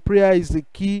 You know, prayer is the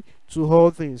key to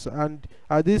all things. And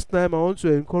at this time, I want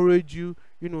to encourage you,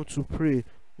 to pray.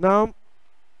 Now,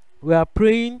 we are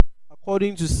praying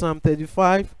according to Psalm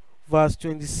 35, verse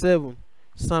 27.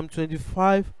 Psalm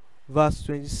 25, verse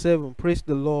 27. Praise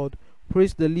the Lord.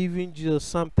 Praise the living Jesus.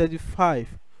 Psalm 35,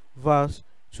 verse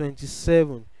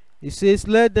 27. It says,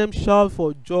 Let them shout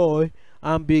for joy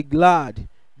and be glad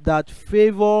that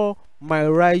favor my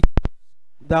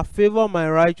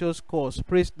righteous cause.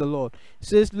 Praise the Lord. It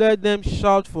says, Let them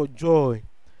shout for joy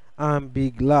and be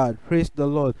glad. Praise the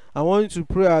Lord. I want you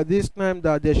to pray at this time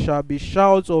that there shall be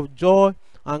shouts of joy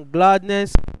and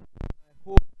gladness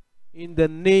in the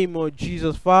name of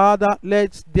Jesus. Father,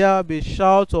 let there be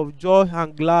shouts of joy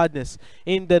and gladness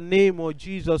in the name of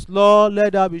Jesus. Lord,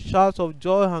 let there be shouts of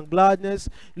joy and gladness,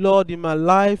 Lord, in my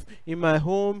life, in my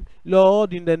home,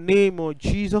 Lord, in the name of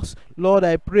Jesus. Lord,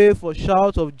 I pray for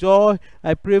shouts of joy.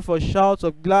 I pray for shouts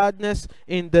of gladness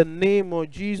in the name of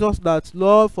Jesus. That,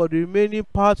 Lord, for the remaining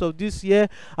part of this year,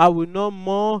 I will not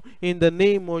mourn in the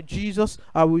name of Jesus.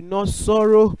 I will not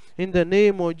sorrow in the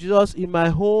name of Jesus. In my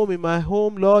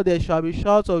home, Lord, there shall be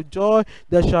shouts of joy.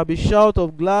 There shall be shouts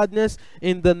of gladness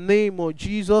in the name of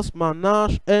Jesus.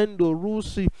 Manash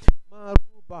endorusi.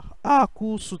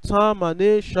 Aku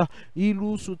sutamanesha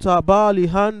ilu sutabali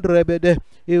handrebede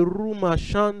eruma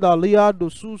shanda liado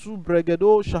susu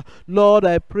bregedosha. Lord,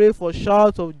 I pray for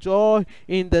shout of joy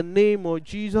in the name of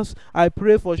Jesus. I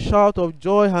pray for shout of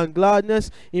joy and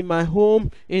gladness in my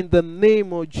home in the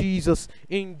name of Jesus.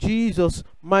 In Jesus'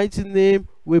 mighty name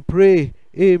we pray.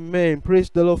 Amen. Praise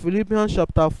the Lord. Philippians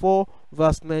chapter 4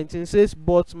 verse 19 says,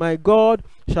 But my God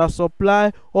shall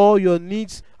supply all your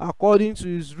needs according to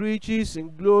his riches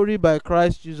in glory by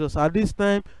Christ Jesus. At this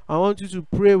time, I want you to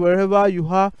pray wherever you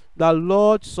are that,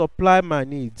 Lord, supply my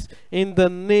needs in the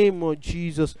name of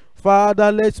Jesus.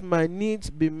 Father, let my needs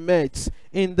be met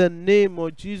in the name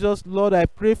of Jesus. Lord, I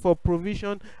pray for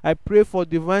provision. I pray for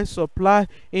divine supply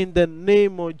in the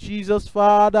name of Jesus.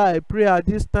 Father, I pray at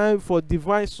this time for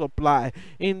divine supply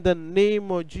in the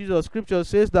name of Jesus. Scripture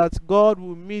says that God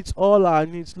will meet all our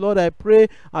needs. Lord, I pray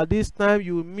at this time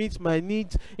you will meet my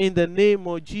needs in the name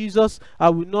of Jesus. I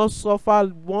will not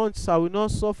suffer once. I will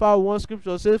not suffer once.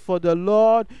 Scripture says, for the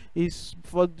Lord is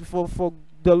for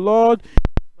the Lord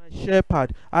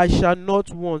shepherd, I shall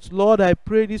not want. Lord, I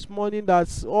pray this morning that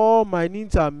all my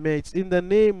needs are met in the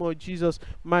name of Jesus.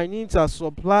 My needs are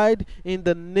supplied in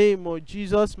the name of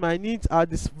Jesus. My needs are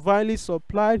divinely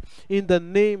supplied in the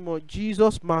name of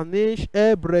Jesus. Manesh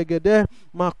ebregede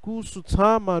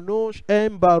makusuta manosh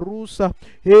embarusa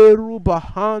heru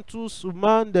bahantu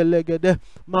sumandelegede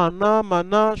mana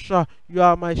manasha. You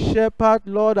are my shepherd,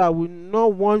 Lord. I will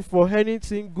not want for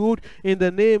anything good in the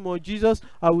name of Jesus.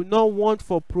 I will not want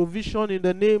for provision in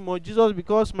the name of Jesus,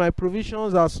 because my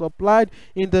provisions are supplied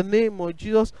in the name of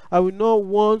Jesus. I will not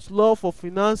want, Lord, for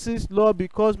finances, Lord,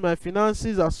 because my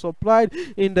finances are supplied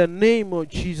in the name of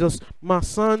Jesus. My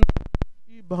son,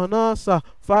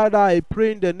 Father, I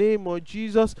pray in the name of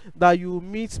Jesus that you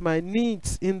meet my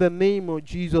needs in the name of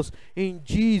Jesus. In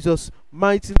Jesus'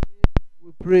 mighty name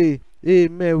we pray.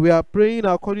 Amen. We are praying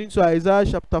according to Isaiah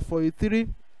chapter 43.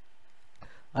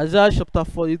 Isaiah chapter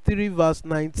 43 verse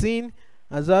 19.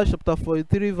 Isaiah chapter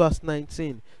 43 verse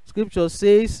 19. Scripture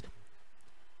says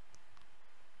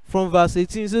from verse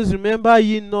 18, it says, remember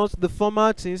ye not the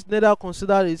former things, neither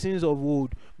consider the things of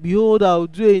old. Behold, I will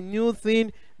do a new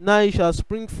thing, now it shall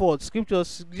spring forth. Scripture,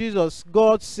 Jesus,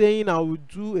 God saying, I will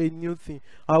do a new thing.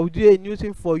 I will do a new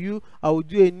thing for you. I will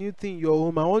do a new thing in your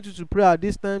home. I want you to pray at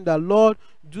this time that, Lord,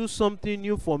 do something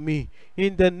new for me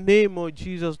in the name of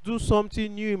Jesus. Do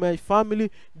something new in my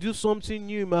family. Do something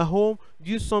new in my home.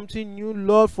 Do something new,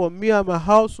 Lord, for me and my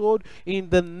household in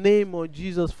the name of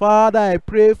Jesus. Father, I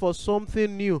pray for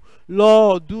something new.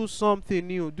 Lord, do something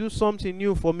new. Do something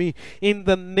new for me in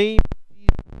the name of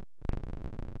Jesus.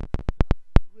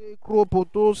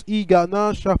 Kropotos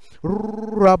iganasha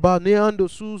rabaneando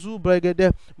suzu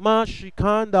bregede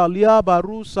mashikanda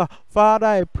liabarusa. Father,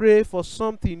 I pray for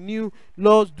something new.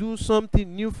 Lord, do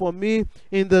something new for me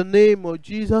in the name of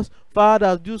Jesus.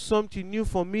 Father, do something new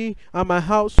for me and my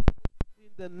house in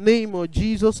the name of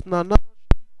Jesus. Nana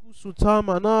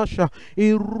Sutamanasha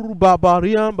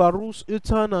Irubabarian Barus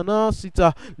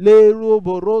Itananasita Lero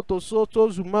Boroto Soto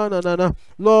Zumanana.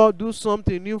 Lord, do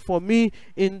something new for me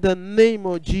in the name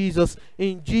of Jesus.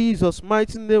 In Jesus'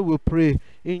 mighty name we pray.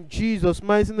 In Jesus'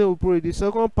 mighty name we pray. The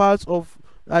second part of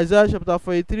Isaiah chapter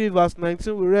 43 verse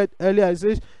 19 we read earlier, it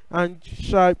says, and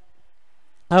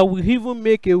I will even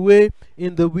make a way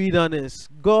in the wilderness.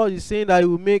 God is saying that He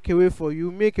will make a way for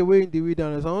you, make a way in the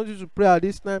wilderness. I want you to pray at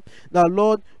this time that,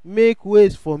 Lord, make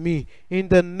ways for me in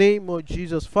the name of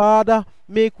Jesus. Father,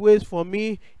 make ways for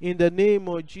me in the name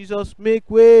of Jesus. Make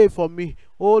way for me.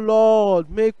 Oh Lord,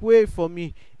 make way for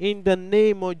me in the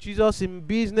name of Jesus. In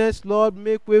business, Lord,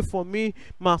 make way for me.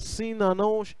 Masina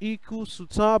nosh iku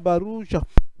suta baruja.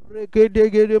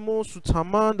 Regedegedemo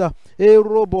sutamanda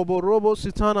robo robo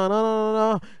sitana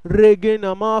na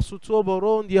regena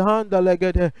masutoboron dihanda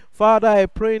legede. Father, I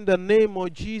pray in the name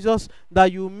of Jesus that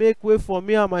you make way for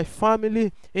me and my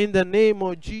family in the name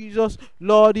of Jesus.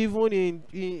 Lord, even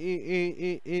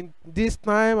in this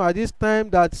time, at this time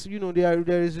that, you know,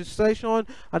 there is recession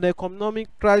and economic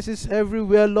crisis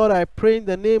everywhere, Lord, I pray in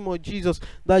the name of Jesus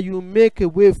that you make a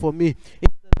way for me in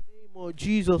the name of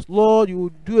Jesus. Lord, you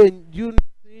will do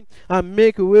and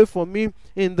make a way for me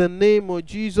in the name of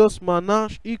Jesus.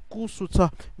 Manash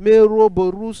ikusuta mero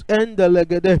borus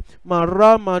endelegede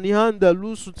mara manihanda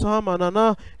lusuta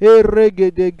manana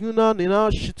eregede guna nina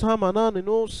shita manana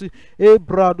nosi e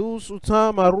bradus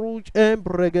uta maruj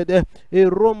embregede e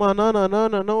romanana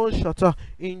nana no shata.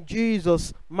 In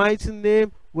Jesus' mighty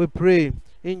name we pray.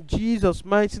 In Jesus'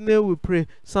 mighty name we pray.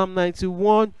 Psalm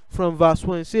 91 from verse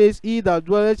 1 says, he that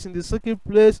dwelleth in the secret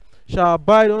place shall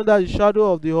abide under the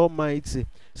shadow of the Almighty. It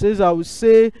says, I will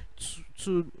say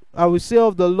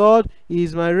of the Lord, He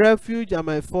is my refuge and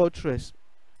my fortress.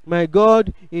 My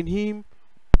God, in Him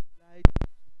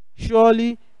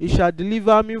surely He shall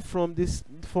deliver me from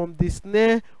the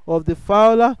snare of the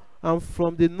fowler and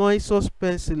from the noisome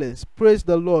pestilence. Praise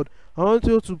the Lord. I want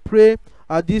you to pray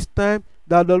at this time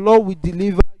that the Lord will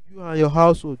deliver you and your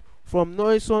household from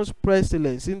noisome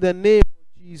pestilence in the name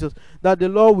of Jesus. That the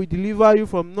Lord will deliver you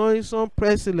from noisome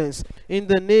pestilence in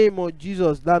the name of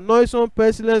Jesus. That noisome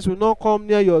pestilence will not come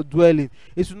near your dwelling.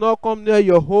 It will not come near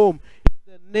your home.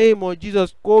 In the name of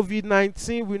Jesus,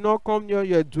 COVID-19 will not come near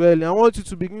your dwelling. I want you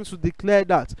to begin to declare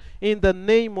that in the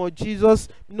name of Jesus.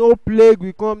 No plague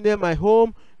will come near my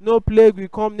home. No plague will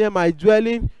come near my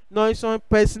dwelling. Noisome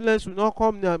pestilence will not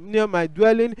come near my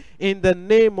dwelling. In the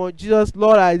name of Jesus,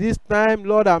 Lord, at this time,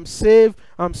 Lord, I'm saved,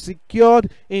 I'm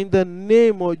secured. In the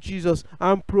name of Jesus,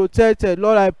 I'm protected.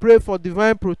 Lord, I pray for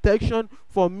divine protection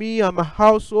for me and my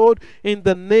household. In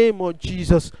the name of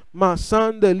Jesus.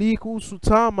 Masande liku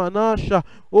sutama nasha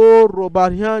o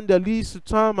robariande li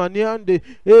sutama niande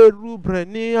eru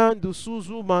breniande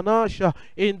suzu manasha.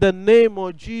 In the name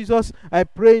of Jesus, I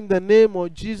pray in the name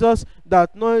of Jesus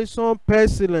that noisome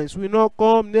pestilence will not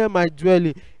come near my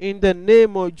dwelling. In the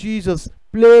name of Jesus,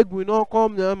 plague will not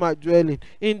come near my dwelling.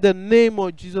 In the name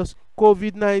of Jesus,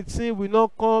 COVID-19 will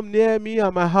not come near me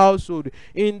and my household.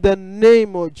 In the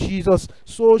name of Jesus,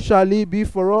 so shall it be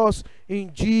for us.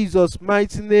 In Jesus'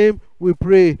 mighty name we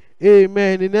pray.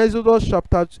 Amen. In Exodus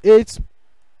chapter 8,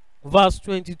 verse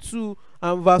 22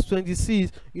 and verse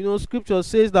 26, scripture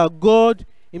says that God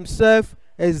himself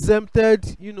exempted,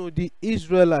 the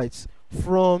Israelites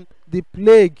from the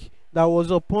plague that was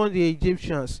upon the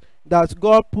Egyptians. That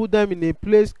God put them in a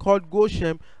place called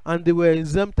Goshen, and they were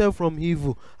exempted from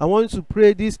evil. I want to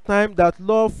pray this time that,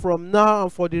 Lord, from now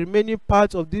and for the remaining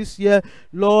part of this year,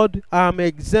 Lord, I am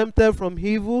exempted from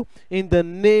evil in the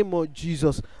name of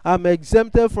Jesus. I am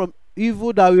exempted from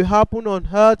evil that will happen on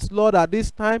earth, Lord, at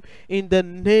this time, in the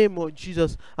name of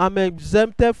Jesus. I'm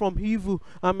exempted from evil.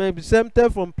 I'm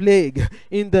exempted from plague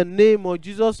in the name of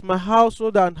Jesus. My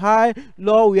household and I,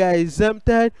 Lord, we are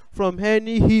exempted from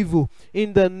any evil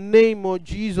in the name of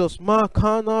Jesus.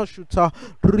 Makana shuta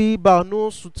riba no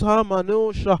suta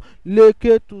manosha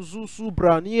leke tuzusu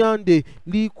braniande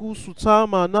liku suta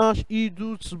manash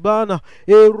idu tsubana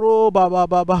ero baba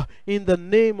baba. In the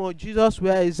name of Jesus, we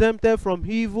are exempted from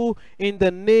evil. In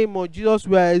the name of Jesus,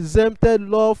 we are exempted,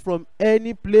 Lord, from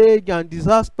any plague and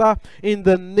disaster. In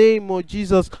the name of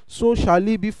Jesus, so shall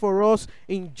it be for us.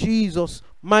 In Jesus'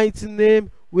 mighty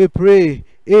name we pray.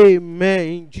 Amen.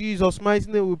 In Jesus'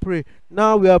 mighty name we pray.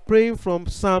 Now we are praying from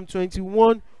Psalm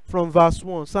 21 from verse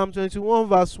 1. Psalm 21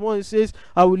 verse 1, it says,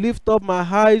 I will lift up my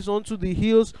eyes unto the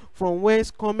hills, from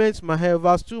whence cometh my help.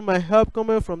 Verse 2, my help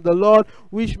cometh from the Lord,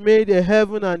 which made the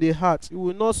heaven and the earth. He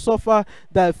will not suffer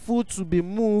thy foot to be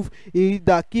moved. He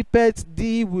that keepeth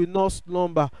thee will not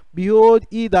slumber. Behold,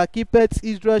 he that keepeth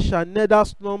Israel shall neither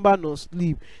slumber nor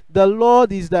sleep. The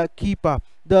Lord is thy keeper.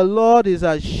 The Lord is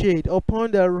a shade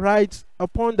upon thy right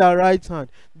hand.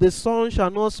 The sun shall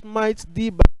not smite thee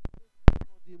by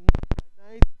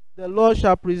night. The Lord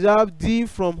shall preserve thee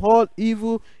from all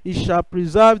evil. He shall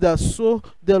preserve thy soul.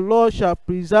 The Lord shall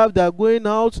preserve thy going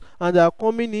out and thy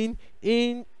coming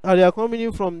in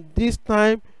from this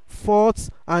time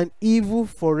forth and evil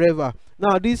forever.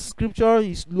 Now this scripture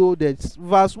is loaded.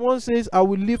 Verse 1 says, I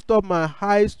will lift up my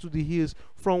eyes to the hills,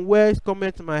 from where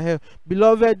cometh my help.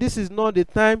 Beloved, this is not the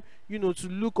time, to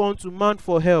look unto man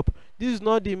for help. This is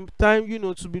not the time,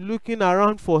 to be looking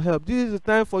around for help. This is the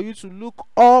time for you to look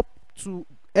up to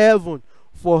heaven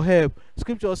for help.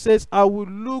 Scripture says, I will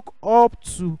look up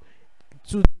to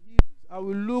the hills. I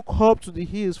will look up to the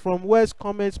hills, from whence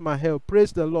cometh my help.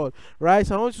 Praise the Lord. Right?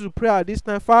 So I want you to pray at this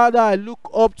time. Father, I look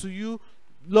up to you.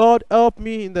 Lord, help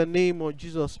me in the name of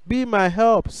Jesus. Be my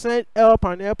help. Send help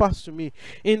and help us to me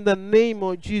in the name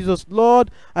of Jesus. Lord,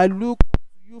 I look up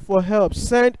to you for help.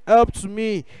 Send help to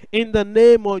me in the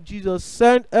name of Jesus.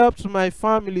 Send help to my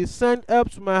family. Send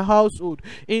help to my household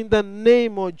in the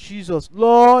name of Jesus.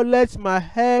 Lord, let my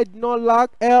head not lack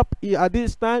help at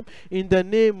this time in the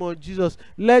name of Jesus.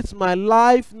 Let my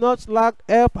life not lack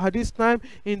help at this time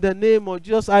in the name of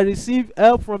Jesus. I receive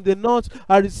help from the north.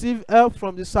 I receive help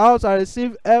from the south. I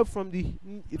receive help from the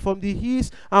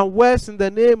east and west in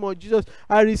the name of Jesus.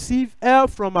 I receive help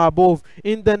from above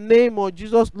in the name of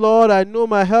Jesus. Lord, I know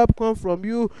my help comes from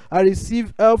you. I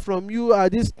receive help from you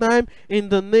at this time in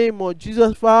the name of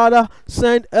Jesus. Father,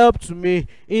 send help to me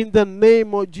in the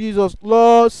name of Jesus.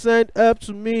 Lord, send help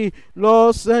to me.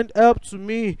 Lord, send help to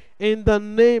me in the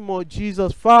name of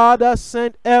Jesus. Father,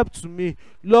 send help to me.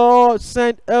 Lord,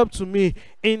 send help to me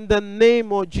in the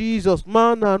name of Jesus.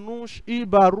 Mananush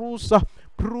ibarusa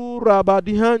prura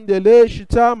badihandele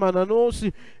shita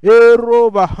mananosi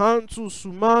ero bahantu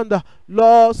sumanda.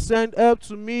 Lord, send help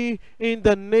to me in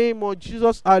the name of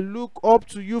Jesus. I look up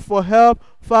to you for help.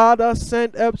 Father,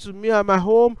 send help to me and my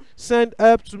home. Send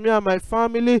help to me and my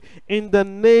family in the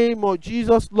name of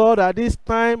Jesus. Lord, at this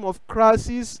time of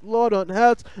crisis, Lord, on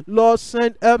earth, Lord,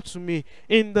 send help to me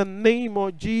in the name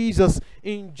of Jesus.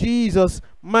 In Jesus'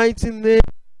 mighty name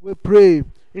we pray.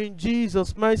 In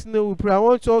Jesus' mighty name we pray. I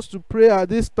want us to pray at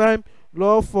this time,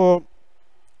 Lord, for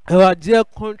our dear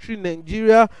country,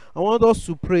 Nigeria. I want us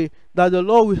to pray that the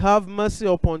Lord will have mercy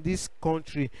upon this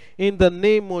country in the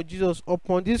name of Jesus,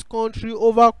 upon this country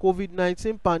over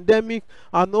COVID-19 pandemic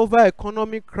and over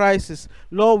economic crisis.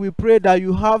 Lord, we pray that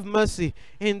you have mercy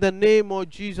in the name of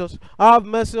Jesus. Have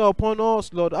mercy upon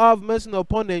us, Lord. Have mercy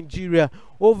upon Nigeria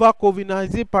over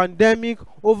COVID-19 pandemic,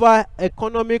 over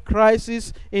economic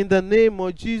crisis in the name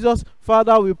of Jesus.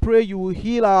 Father, we pray you will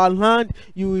heal our land,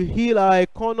 you will heal our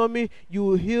economy, you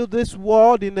will heal this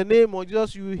world in the name of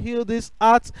Jesus, you will heal this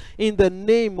earth in the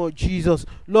name of Jesus.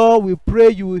 Lord, we pray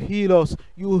you will heal us,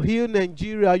 you will heal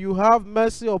Nigeria, you have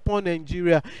mercy upon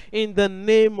Nigeria in the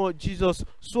name of Jesus.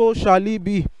 So shall it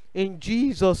be. In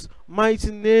Jesus'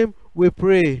 mighty name we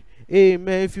pray.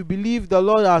 Amen. If you believe the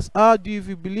Lord has heard you, if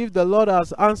you believe the Lord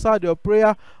has answered your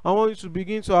prayer, I want you to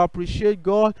begin to appreciate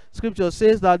God. Scripture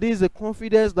says that this is the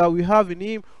confidence that we have in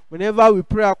Him. Whenever we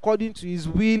pray according to His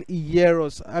will, He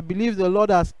hears us. I believe the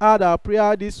Lord has heard our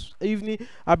prayer this evening.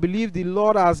 I believe the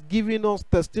Lord has given us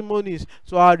testimonies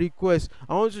to our requests.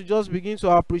 I want you to just begin to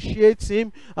appreciate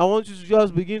Him. I want you to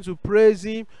just begin to praise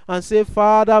Him and say,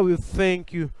 Father, we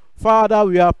thank you. Father,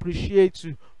 we appreciate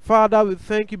you. Father, we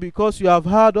thank you because you have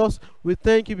heard us. We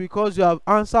thank you because you have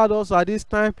answered us at this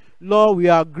time. Lord, we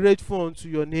are grateful unto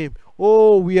your name.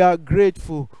 Oh, we are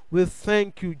grateful. We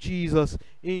thank you, Jesus.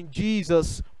 In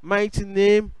Jesus' mighty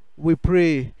name we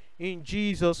pray. In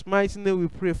Jesus' mighty name we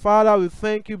pray. Father, we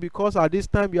thank you because at this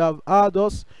time you have heard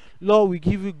us. Lord, we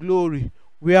give you glory.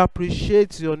 We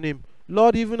appreciate your name.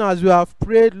 Lord, even as we have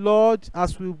prayed, Lord,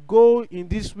 as we go in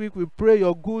this week, we pray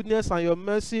your goodness and your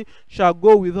mercy shall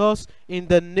go with us in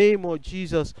the name of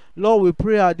Jesus. Lord, we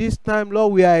pray at this time,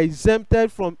 Lord, we are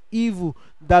exempted from evil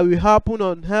that will happen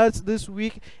on earth this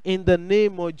week in the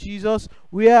name of Jesus.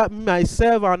 We are,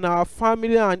 myself and our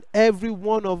family and every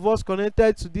one of us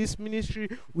connected to this ministry,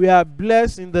 we are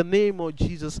blessed in the name of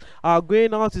Jesus. Our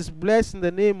going out is blessed in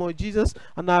the name of Jesus,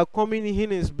 and our coming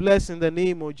in is blessed in the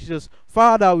name of Jesus.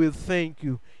 Father, we thank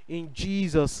you. In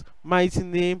Jesus' mighty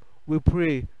name we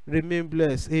pray. Remain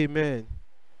blessed. Amen.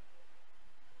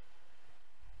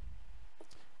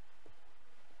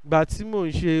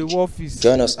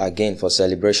 Join us again for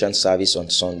celebration service on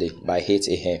Sunday by 8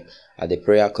 a.m. at the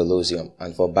Prayer Colosseum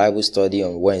and for Bible study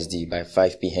on Wednesday by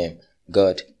 5 p.m.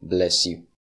 God bless you.